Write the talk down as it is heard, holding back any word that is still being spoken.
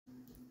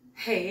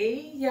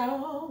Hey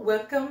y'all,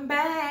 welcome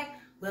back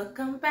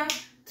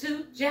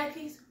to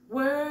Jackie's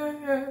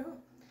World.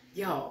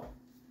 Y'all,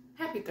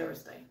 happy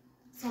Thursday.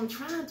 So I'm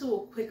trying to do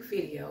a quick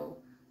video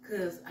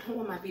because I don't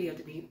want my video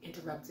to be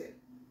interrupted.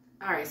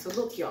 Alright, so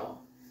look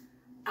y'all,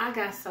 I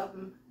got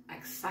something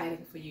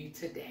exciting for you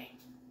today.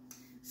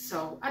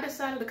 So I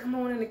decided to come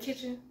on in the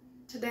kitchen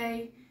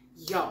today.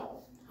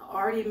 Y'all, I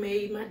already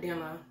made my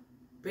dinner.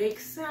 Baked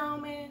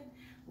salmon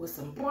with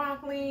some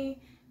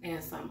broccoli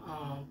and some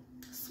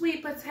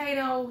sweet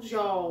potatoes,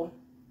 y'all.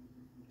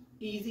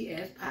 Easy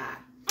as pie.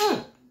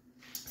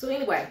 So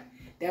anyway,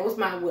 that was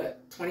my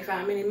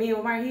 25-minute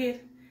meal right here.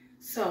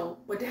 So,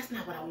 but that's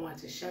not what I wanted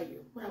to show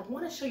you. What I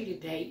want to show you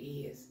today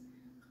is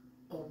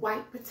a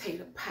white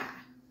potato pie.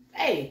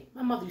 Hey,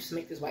 my mother used to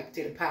make this white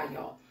potato pie,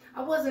 y'all.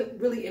 I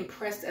wasn't really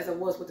impressed as I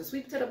was with the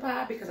sweet potato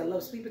pie because I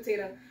love sweet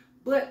potato,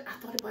 but I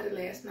thought about it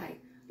last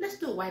night. Let's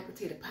do a white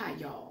potato pie,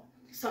 y'all.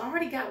 So I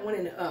already got one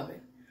in the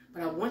oven,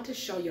 but I want to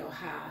show y'all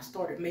how I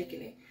started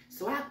making it.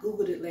 So I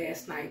Googled it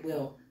last night,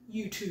 well,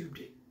 YouTubed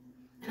it.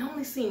 And I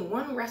only seen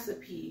one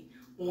recipe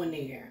on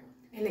there.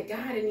 And the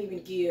guy didn't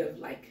even give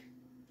like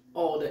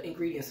all the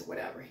ingredients or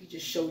whatever. He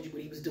just showed you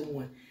what he was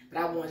doing. But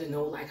I wanted to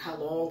know like how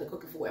long to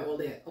cook it for and all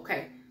that.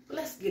 Okay, but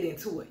let's get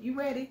into it. You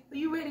ready? Are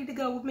you ready to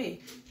go with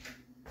me?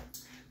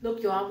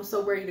 Look, y'all, I'm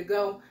so ready to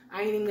go.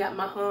 I ain't even got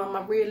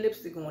my red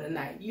lipstick on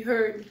tonight. You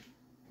heard me?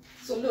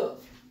 So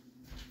look.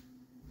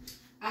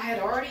 I had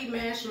already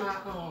mashed my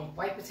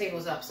white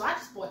potatoes up. So I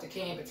just bought the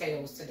canned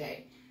potatoes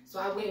today. So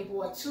I went and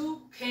bought 2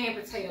 canned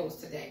potatoes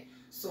today.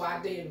 So I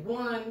did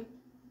one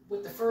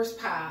with the first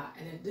pie,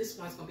 and then this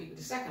one's going to be with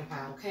the second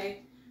pie,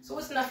 okay? So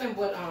it's nothing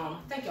but, I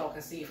think y'all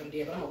can see it from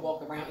there, but I'm going to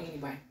walk around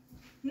anyway.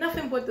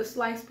 Nothing but the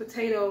sliced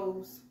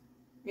potatoes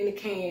in the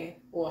can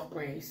off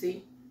brand, you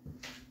see?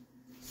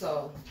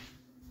 So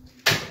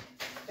that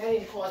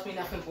didn't cost me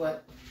nothing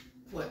but,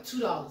 what,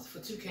 $2 for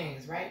 2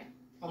 cans, right?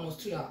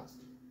 Almost $2.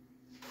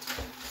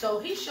 So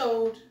he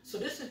showed, so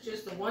this is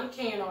just the 1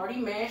 can already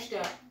mashed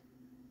up.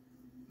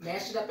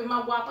 Mashed it up in my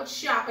Whopper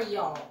chopper,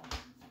 y'all.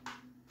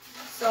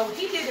 So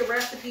he did the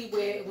recipe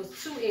where it was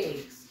 2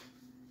 eggs.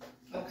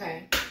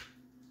 Okay.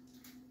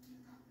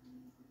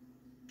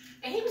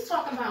 And he was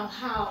talking about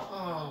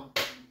how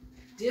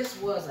this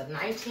was a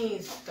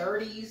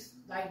 1930s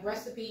like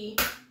recipe.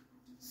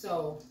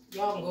 So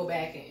y'all can go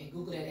back and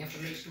Google that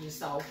information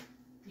yourself.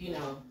 You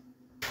know,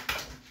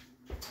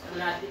 I'm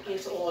not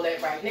into all that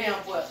right now,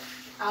 but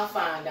I'll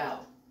find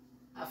out.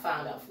 I'll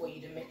find out for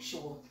you to make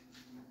sure.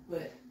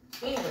 But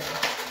anyway,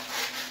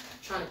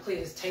 trying to clear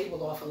this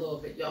table off a little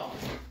bit, y'all.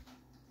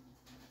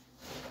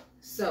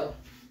 So,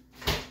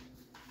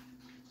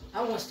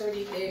 I want to stir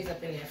these eggs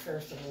up in there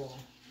first of all.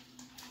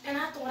 And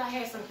I thought I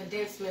had some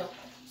condensed milk.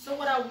 So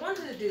what I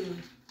wanted to do,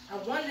 I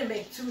wanted to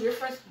make 2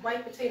 different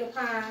white potato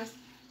pies.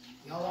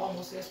 Y'all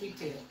almost said sweet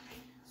potato.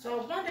 So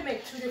I wanted to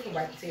make 2 different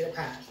white potato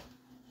pies.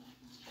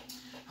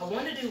 I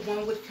wanted to do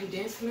one with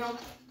condensed milk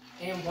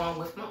and one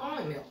with my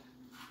almond milk.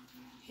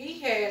 He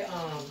had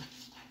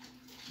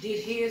did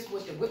his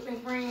with the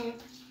whipping cream.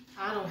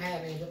 I don't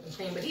have any whipping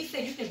cream, but he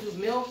said you can do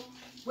milk,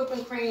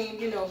 whipping cream,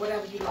 you know,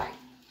 whatever you like.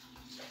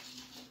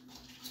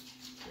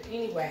 But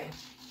anyway,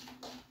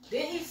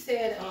 then he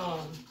said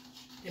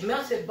the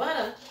melted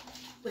butter,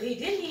 but he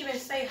didn't even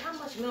say how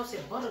much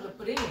melted butter to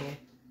put in there.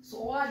 So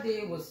all I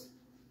did was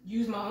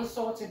use my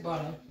unsalted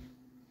butter,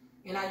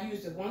 and I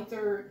used the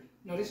 1/3.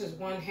 No, this is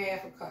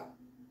 1/2 a cup.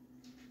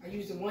 I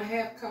used the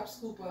 1/2 cup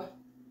scooper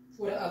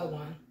for the other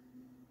one.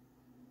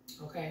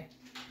 Okay.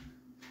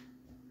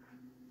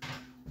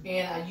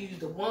 And I used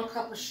the 1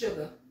 cup of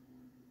sugar.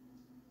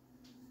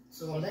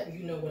 So I'm letting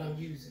you know what I'm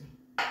using.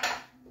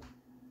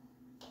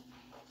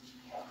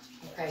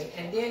 Okay,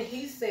 and then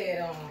he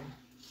said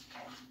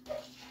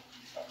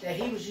that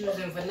he was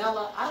using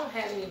vanilla. I don't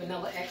have any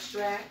vanilla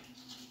extract,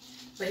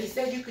 but he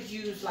said you could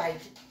use like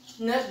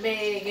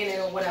nutmeg in it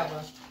or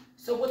whatever.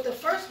 So with the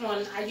first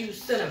one, I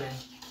used cinnamon.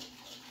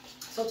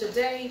 So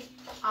today,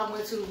 I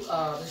went to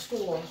the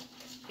store,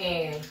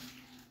 and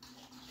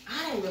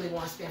I didn't really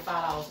want to spend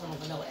 $5 on a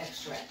vanilla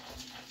extract.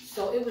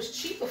 So it was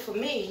cheaper for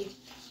me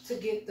to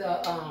get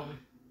the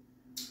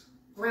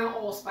ground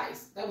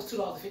allspice. That was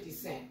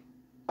 $2.50.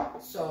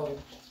 So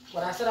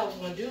what I said I was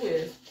going to do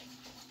is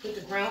put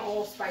the ground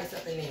allspice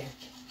up in there.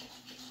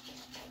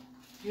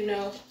 You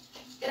know,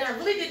 and I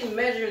really didn't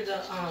measure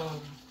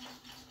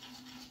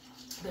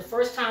the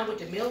first time with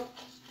the milk.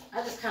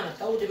 I just kind of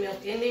throw the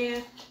milk in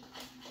there.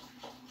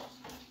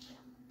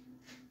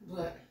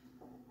 But,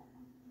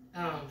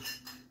 I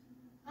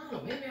don't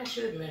know, maybe I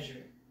should measure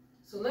it.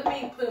 So let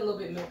me put a little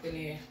bit of milk in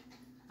there.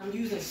 I'm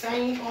using the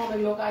same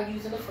almond milk I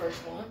used in the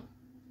first one.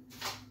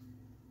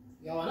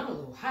 Y'all, I'm a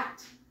little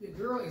hot. Your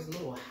girl is a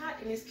little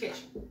hot in this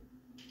kitchen.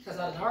 Because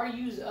I already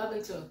used the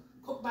oven to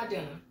cook my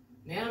dinner.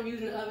 Now I'm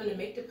using the oven to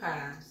make the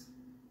pies.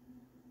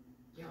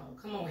 Y'all,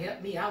 come on,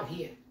 help me out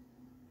here.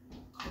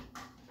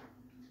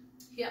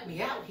 Help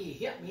me out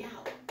here, help me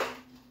out.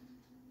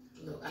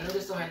 Look, I know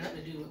this don't have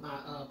nothing to do with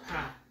my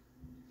pie.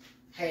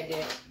 Had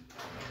that.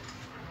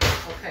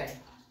 Okay.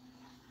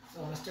 So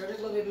I'm going to stir this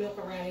little bit of milk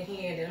around in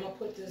here, and then I'm going to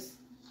put this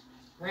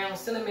ground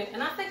cinnamon.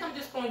 And I think I'm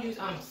just going to use,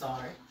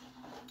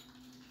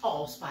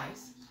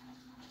 allspice.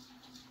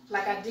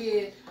 Like I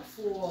did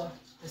for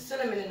the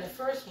cinnamon in the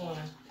first one,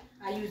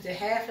 I used a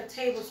half a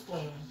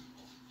tablespoon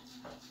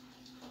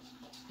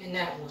in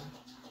that one.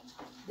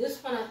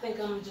 This one I think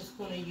I'm just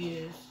going to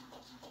use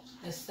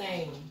the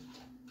same.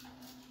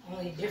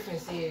 Only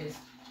difference is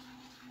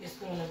it's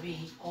going to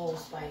be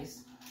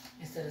allspice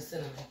instead of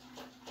cinnamon.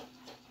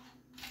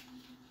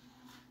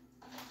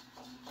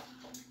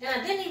 And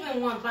I didn't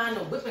even want to buy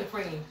no whipping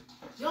cream.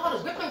 Y'all,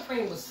 the whipping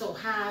cream was so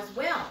high as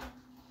well.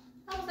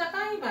 I was like,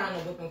 I ain't buying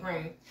no whipping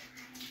cream.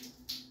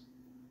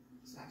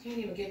 So I can't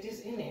even get this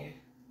in there.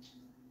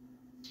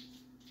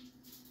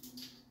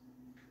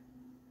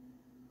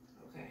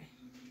 Okay.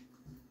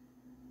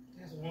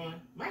 That's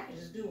one. Might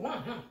just do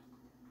one, huh?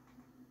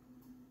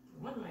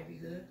 One might be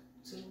good.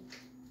 Two.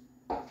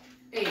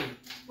 Hey,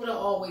 what I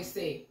always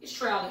say, it's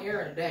trial and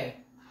error today.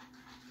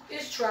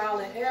 It's trial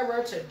and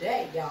error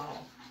today, y'all.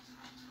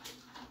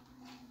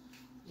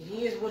 It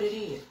is what it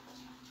is.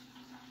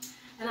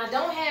 And I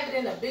don't have it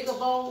in a bigger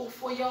bowl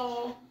for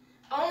y'all,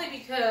 only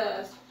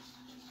because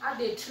I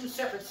did two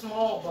separate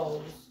small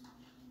bowls.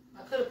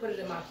 I could have put it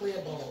in my clear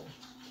bowl.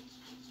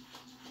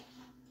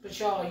 But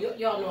y'all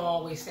know I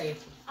always say,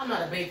 I'm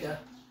not a baker.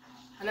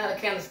 I'm not a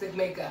candlestick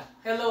maker.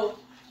 Hello.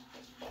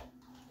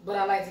 But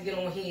I like to get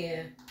on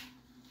here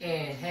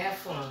and have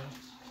fun.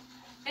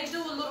 And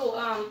do a little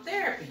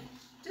therapy.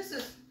 This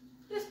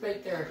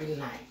bake therapy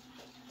tonight.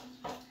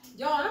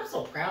 Y'all, I'm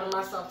so proud of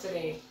myself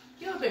today.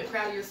 You ever been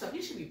proud of yourself?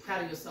 You should be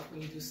proud of yourself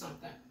when you do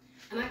something.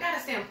 And I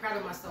gotta say I'm proud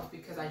of myself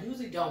because I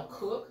usually don't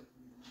cook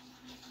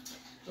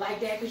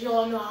like that, because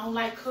y'all know I don't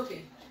like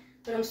cooking.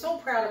 But I'm so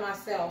proud of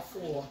myself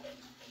for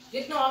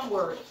getting off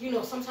work. You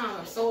know, sometimes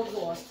I'm so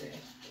exhausted.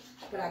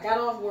 But I got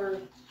off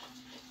work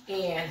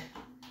and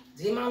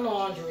did my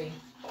laundry.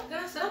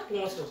 Then I said I'm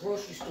going to the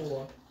grocery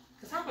store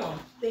because I'm gonna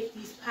bake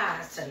these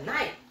pies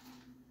tonight.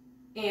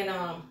 And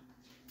I'm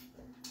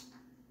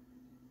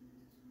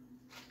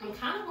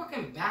kind of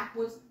working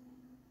backwards,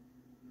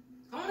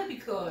 only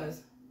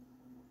because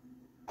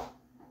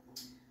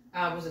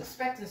I was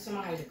expecting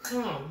somebody to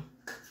come,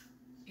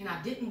 and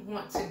I didn't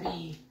want to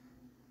be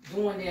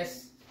doing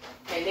this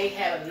and they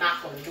have a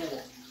knock on the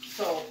door.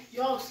 So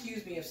y'all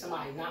excuse me if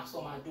somebody knocks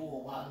on my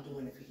door while I'm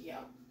doing the video.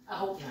 I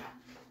hope not.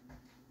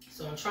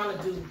 So I'm trying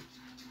to do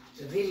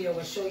the video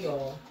and show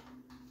y'all.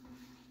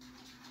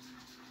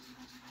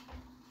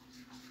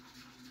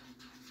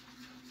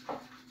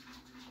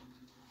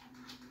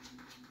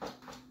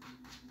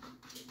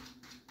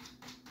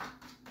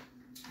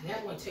 And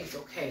that one tastes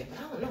okay, but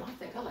I don't know. I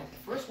think I like the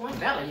first one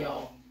better,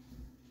 y'all.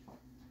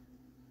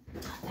 I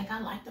think I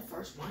like the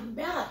first one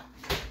better.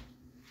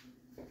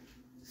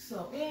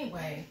 So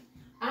anyway,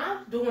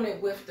 I'm doing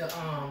it with the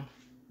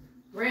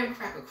graham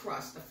cracker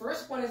crust. The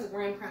first one is a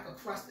graham cracker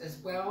crust as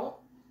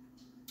well.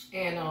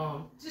 And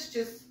just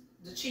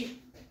the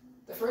cheap.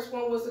 The first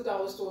one was the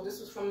dollar store. This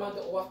was from the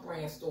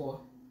off-brand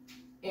store.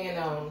 And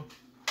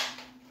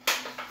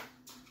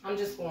I'm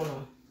just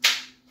gonna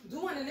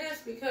doing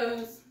this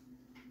because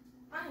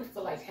I didn't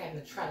feel like having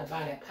to try to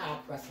buy that pie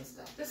crust and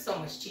stuff. This is so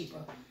much cheaper.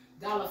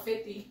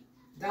 $1.50,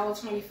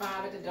 $1.25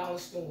 at the dollar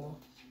store.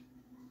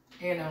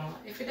 And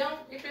if it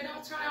don't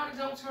turn out, it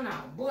don't turn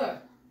out.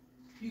 But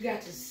you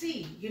got to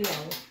see, you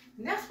know,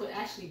 and that's what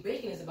actually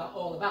baking is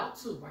all about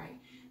too, right?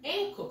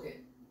 And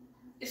cooking.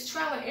 It's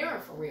trial and error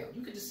for real.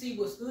 You get to see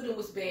what's good and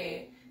what's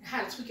bad and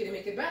how to tweak it and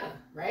make it better,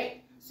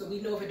 right? So we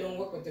know if it don't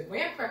work with the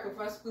graham cracker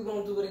crust, we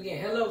won't do it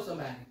again. Hello,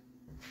 somebody.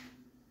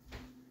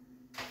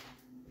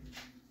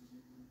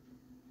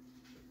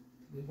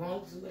 We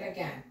won't do it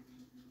again.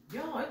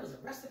 Y'all, it was a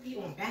recipe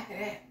on the back of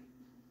that.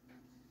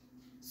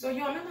 So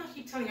y'all, remember I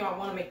keep telling y'all I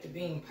want to make the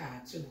bean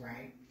pie too,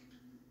 right?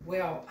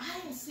 Well, I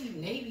didn't see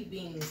navy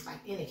beans like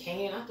in a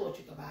can. I thought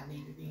you could buy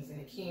navy beans in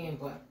a can,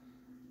 but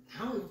I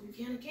don't know if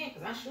you can in a can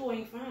because I sure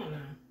ain't found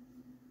none.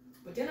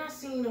 But then I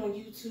seen on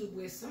YouTube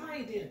where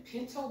somebody did a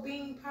pinto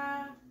bean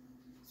pie.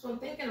 So I'm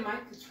thinking I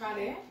might could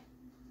try that.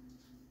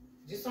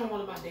 Just on one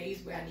of my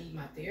days where I need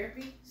my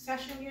therapy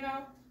session, you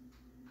know.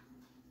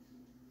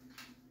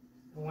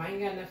 Well, I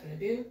ain't got nothing to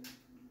do.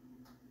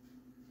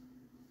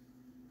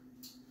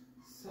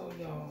 So,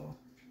 y'all,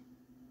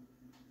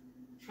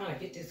 trying to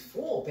get this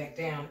foil back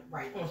down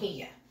right on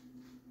here.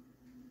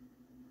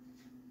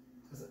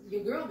 Because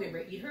your girl be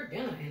ready to eat her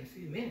dinner in a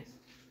few minutes.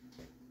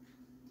 And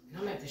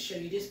I'm going to have to show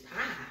you this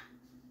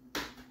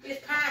pie. This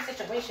pie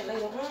situation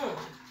later on.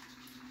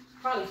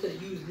 Probably could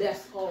have used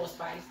less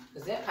allspice.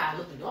 Because that pie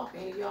looking dark,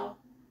 ain't it, y'all?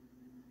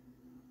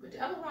 But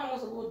the other one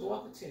was a little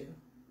darker, too.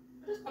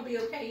 But it's going to be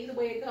okay either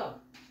way it go.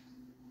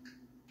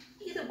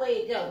 Either way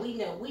it go, we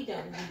know we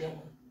done what we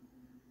doing.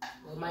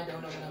 Well, might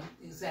don't know what I'm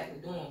exactly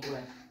doing,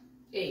 but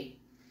hey,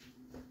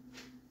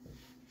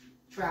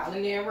 trial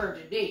and error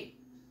today.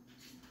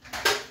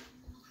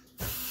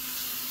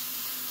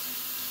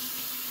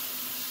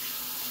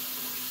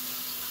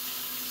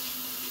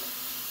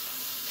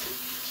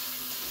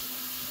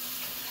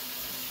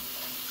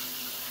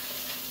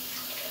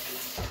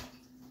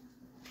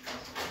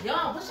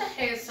 Y'all, wish I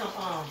had some,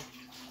 I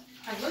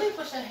really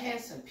wish I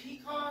had some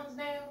pecans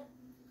now.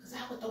 Because I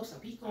would throw some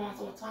pecans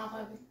on top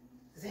of it.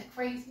 Is that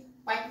crazy?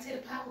 White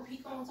potato pie with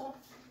pecans on it?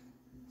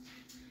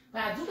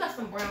 But I do got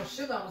some brown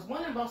sugar. I was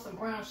wondering about some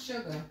brown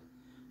sugar.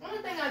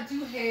 Only thing I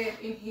do have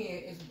in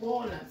here is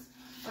walnuts.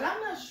 But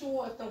I'm not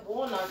sure if the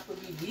walnuts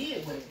would be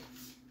weird with it.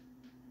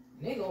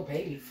 And they go,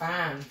 baby,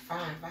 fine.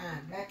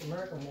 Black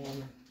American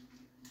walnut.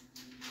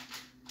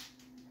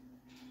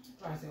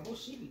 I said, oh,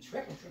 she be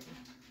tripping.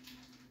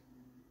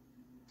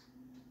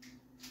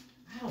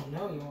 I don't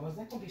know, y'all. Is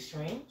that gonna be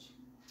strange?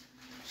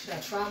 Should I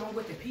try one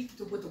with the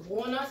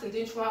walnuts and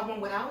then try one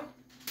without it?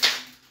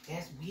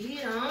 That's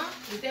weird, huh?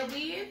 Is that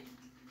weird?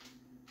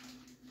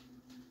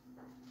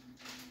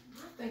 I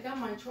think I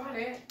might try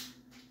that.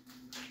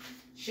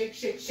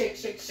 Shake it. So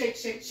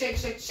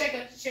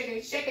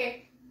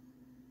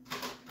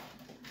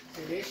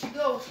there she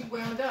goes. She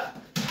wound up.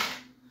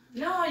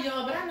 No,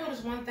 y'all, but I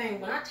noticed one thing.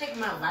 When I take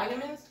my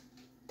vitamins,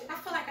 I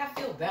feel like I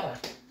feel better.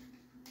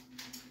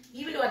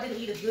 Even though I didn't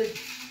eat a good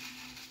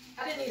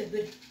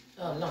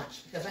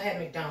lunch because I had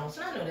McDonald's.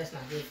 And I know that's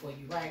not good for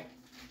you, right?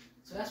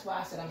 So that's why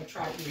I said I'm going to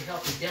try to eat a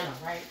healthy dinner,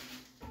 right?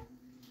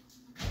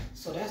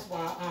 So that's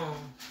why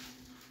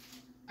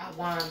I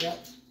wound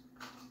up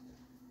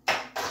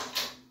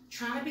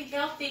trying to be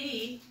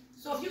healthy.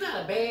 So if you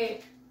got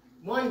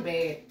one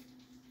bad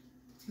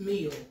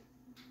meal,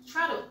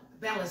 try to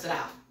balance it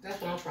out. That's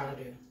what I'm trying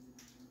to do.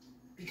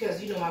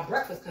 Because, you know, my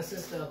breakfast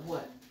consists of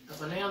what? A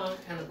banana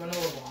and a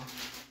granola bar.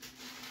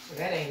 So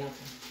that ain't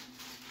nothing.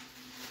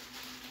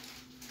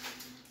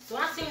 So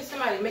I seen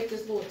somebody make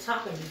this little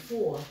topping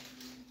before.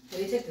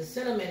 Where they take the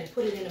cinnamon and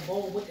put it in a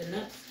bowl with the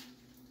nuts.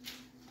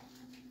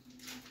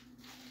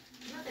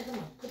 And I think I'm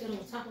going to put that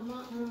on top of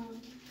my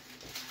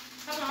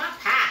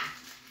pie.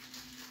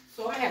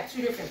 So I have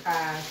 2 different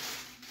pies.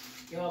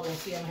 Y'all gonna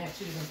see I'm gonna have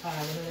 2 different pies. I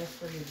know that's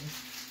crazy.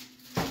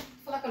 I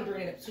feel like I'm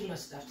bringing up too much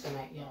stuff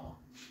tonight, y'all.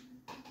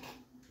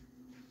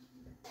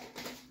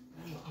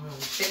 I'm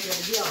gonna shake it up,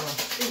 y'all.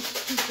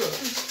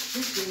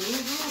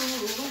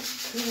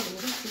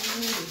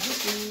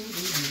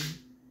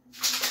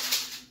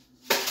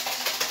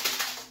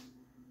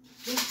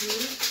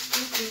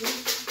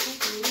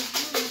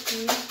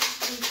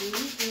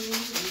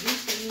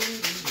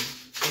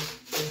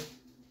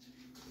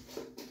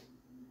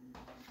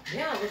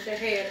 Yeah, I wish I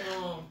had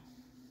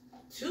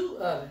 2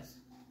 ovens.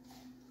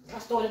 I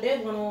started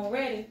that one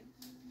already.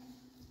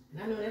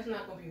 And I know that's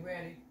not gonna be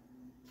ready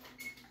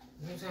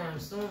anytime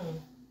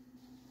soon.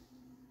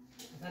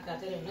 I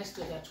got that in, that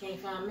still got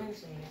 25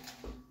 minutes in it.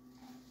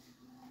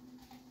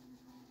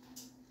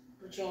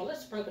 But y'all,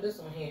 let's sprinkle this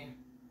on here.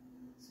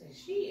 Say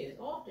she is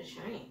off the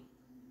chain.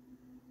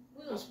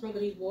 We're gonna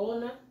sprinkle these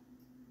walnuts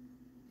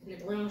and the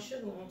brown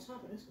sugar on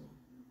top of this one.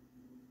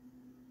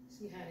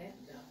 See how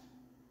that goes.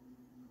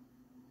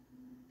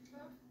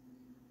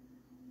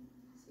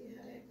 See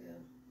how that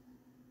goes.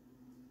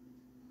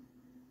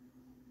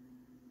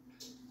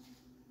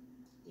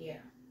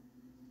 Yeah.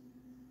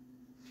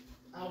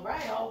 All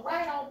right. I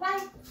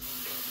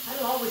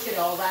know I always say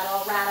all right.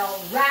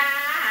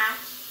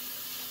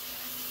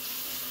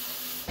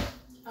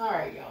 All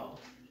right, y'all.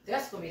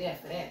 That's gonna be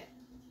that for that.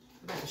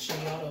 I'm about to show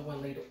y'all that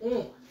one later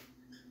on.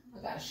 I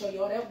gotta show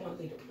y'all that one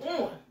later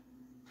on.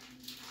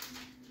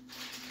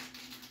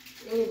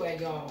 Anyway,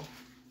 y'all.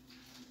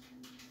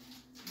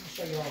 I'm gonna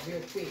show y'all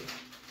real quick.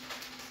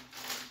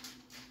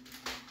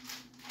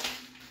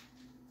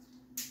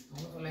 I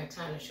don't know if I'm at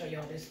time to show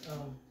y'all this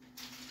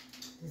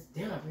this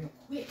dinner real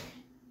quick.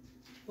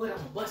 But I'm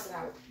gonna bust it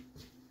out.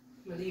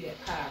 I'm gonna leave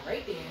that pie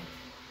right there.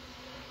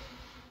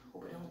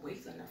 Hope it don't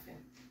waste or nothing.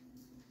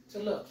 So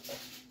look,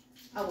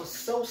 I was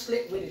so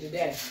slick with it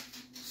today.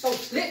 So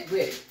slick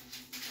with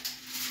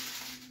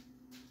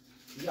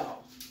it.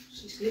 Y'all,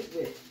 she slick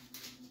with it.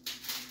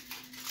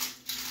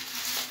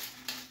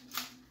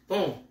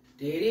 Boom,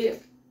 there it is.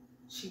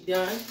 She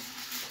done.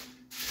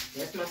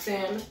 That's my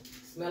salmon,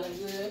 smelling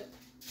good.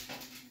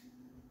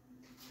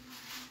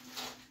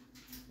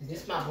 And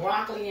this my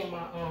broccoli and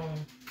my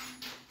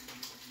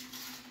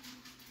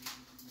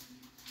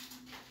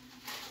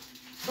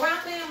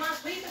broccoli and my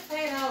sweet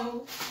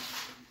potato.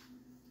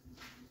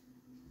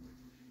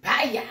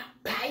 Bye ya.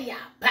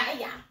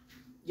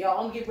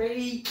 Y'all, I'm getting ready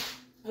to eat.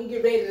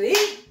 to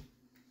eat.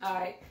 All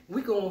right,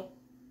 we gonna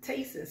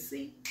taste and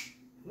see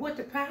what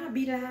the pie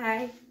be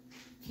like.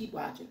 Keep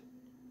watching.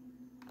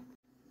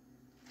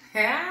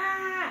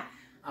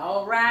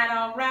 All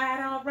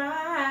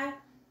right.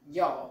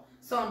 Y'all,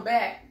 so I'm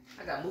back.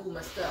 I gotta move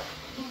my stuff.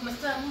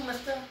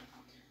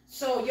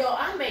 So, y'all,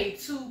 I made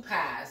 2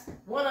 pies.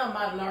 One of them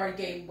I already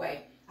gave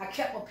away. I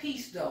kept a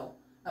piece, though,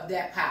 of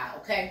that pie,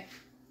 okay?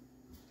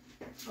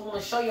 I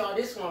want to show y'all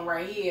this one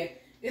right here.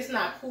 It's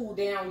not cooled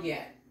down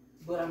yet,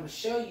 but I'm going to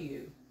show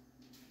you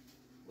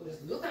what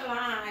it's looking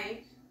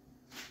like.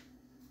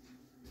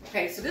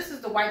 Okay, so this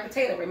is the white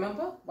potato,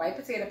 remember? White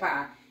potato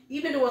pie.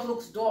 Even though it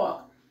looks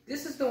dark,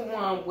 this is the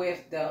one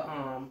with the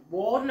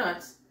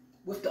walnuts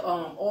with the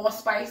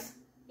allspice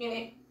in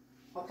it.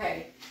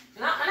 Okay,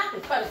 and I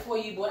can cut it for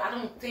you, but I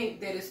don't think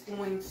that it's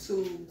going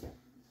to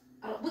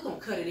we're going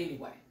to cut it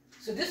anyway.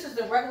 So this is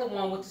the regular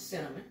one with the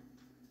cinnamon.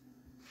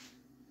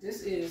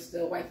 This is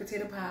the white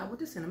potato pie with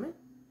the cinnamon.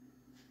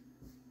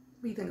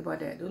 What do you think about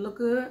that? Do it look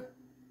good?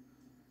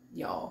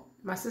 Y'all,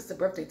 my sister's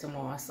birthday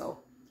tomorrow,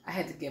 so I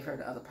had to give her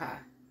the other pie.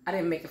 I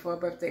didn't make it for her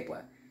birthday,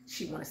 but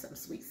she wanted something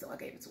sweet, so I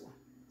gave it to her.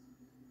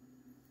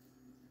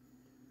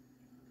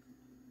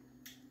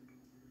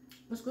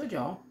 It's good,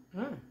 y'all.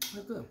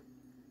 It's good.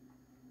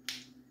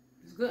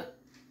 It's good.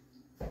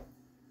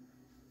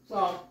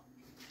 So,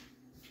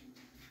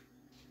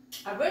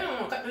 I really don't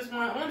want to cut this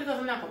one only because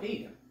I'm not going to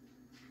eat it.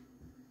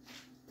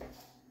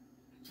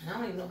 And I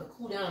don't even know if it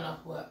cool down enough,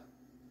 but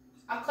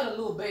I cut a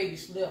little baby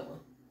sliver.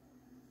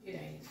 It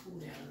ain't cool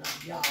down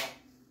enough, y'all.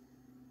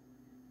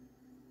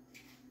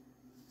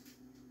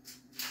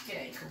 It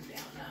ain't cool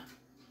down enough.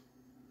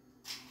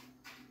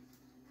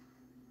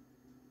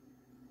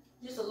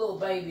 Just a little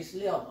baby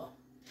sliver.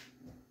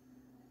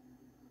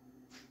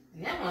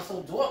 And that one's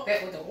so dark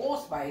that with the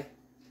allspice.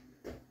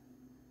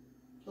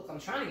 Look, I'm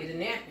trying to get a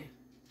napkin.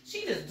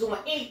 She just doing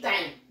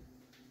anything.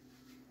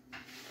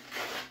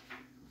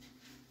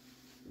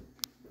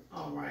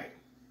 All right.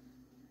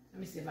 Let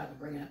me see if I can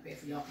bring it up here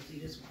for y'all to see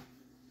this one.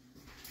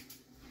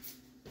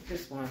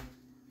 This one.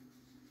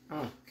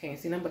 Oh, can't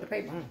see nothing but the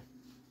paper.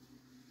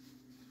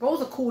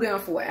 Supposed to cool down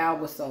for an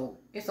hour, so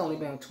it's only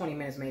been 20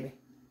 minutes maybe.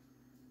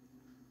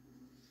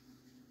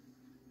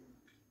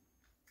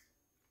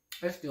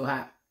 It's still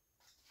hot.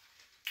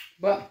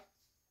 But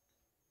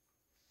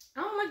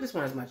I don't like this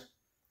one as much.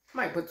 I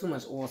might put too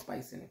much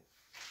allspice in it.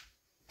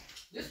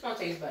 This one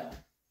tastes better.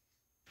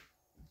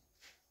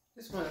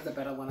 This one is the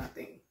better one, I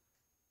think.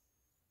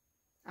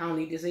 I don't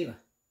need this either.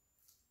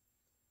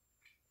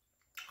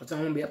 Because I'm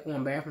going to be up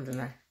going bathroom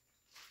tonight.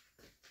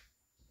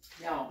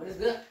 Y'all, but it's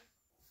good.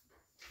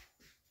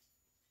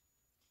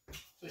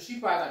 So she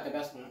probably got the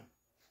best one.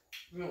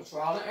 You know,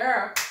 trial and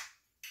error.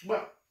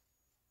 But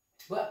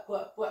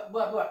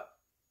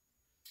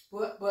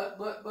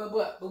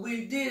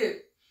we did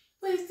it.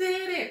 We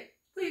did it.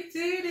 We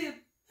did it.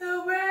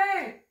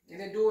 Hooray. And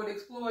then do it,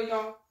 explore,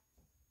 y'all.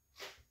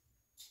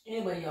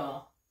 Anyway,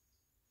 y'all.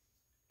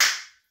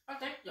 I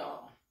thank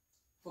y'all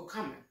for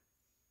coming,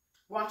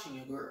 watching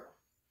your girl.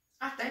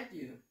 I thank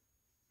you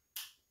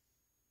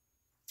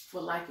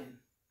for liking,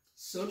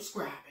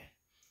 subscribing,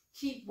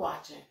 keep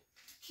watching,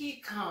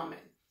 keep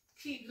commenting,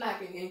 keep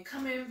liking, and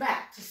coming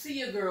back to see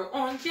your girl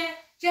on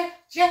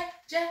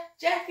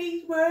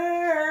Jackie's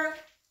World.